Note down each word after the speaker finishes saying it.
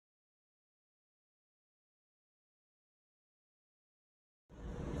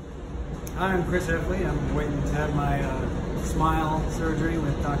Hi, I'm Chris Heffley. I'm waiting to have my smile surgery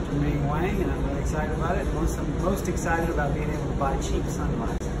with Dr. Ming Wang, and I'm really excited about it. I'm most excited about being able to buy cheap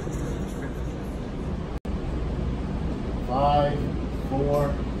sunglasses. 5,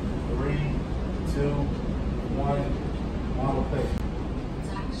 4, 3, 2, 1, model play.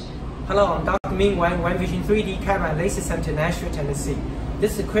 Hello, I'm Dr. Ming Wang, Wang Vision 3D Camera LASIK Center, Nashville, Tennessee.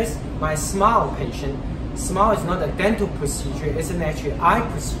 This is Chris, my smile patient. Smile is not a dental procedure, it's an actual eye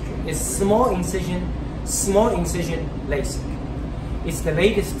procedure. It's small incision LASIK. It's the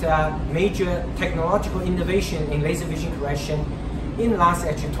latest major technological innovation in laser vision correction in the last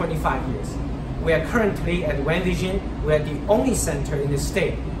actually 25 years. We are currently at Wang Vision. We are the only center in the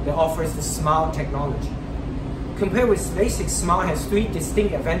state that offers the smile technology. Compared with LASIK, smile has 3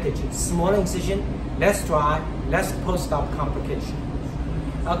 distinct advantages: smaller incision, less dry, less post-op complication.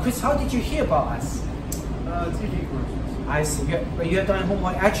 Chris, how did you hear about us? TV commercials. I see. You have done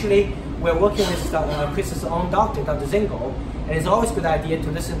homework. Actually, we're working with Chris's own doctor, Dr. Zingo, and it's always a good idea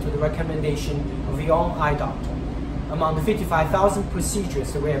to listen to the recommendation of your own eye doctor. Among the 55,000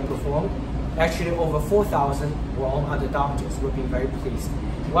 procedures that we have performed, actually over 4,000 were on other doctors. We've been very pleased.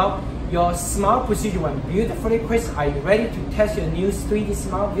 Well, your smile procedure went beautifully. Chris, are you ready to test your new 3D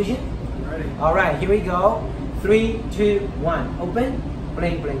smile vision? I'm ready. All right, here we go. 3, 2, 1. Open.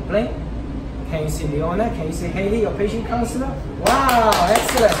 Blink, blink, blink. Can you see Leona? Can you see Haley, your patient counselor? Wow,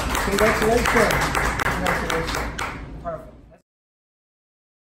 excellent. Congratulations.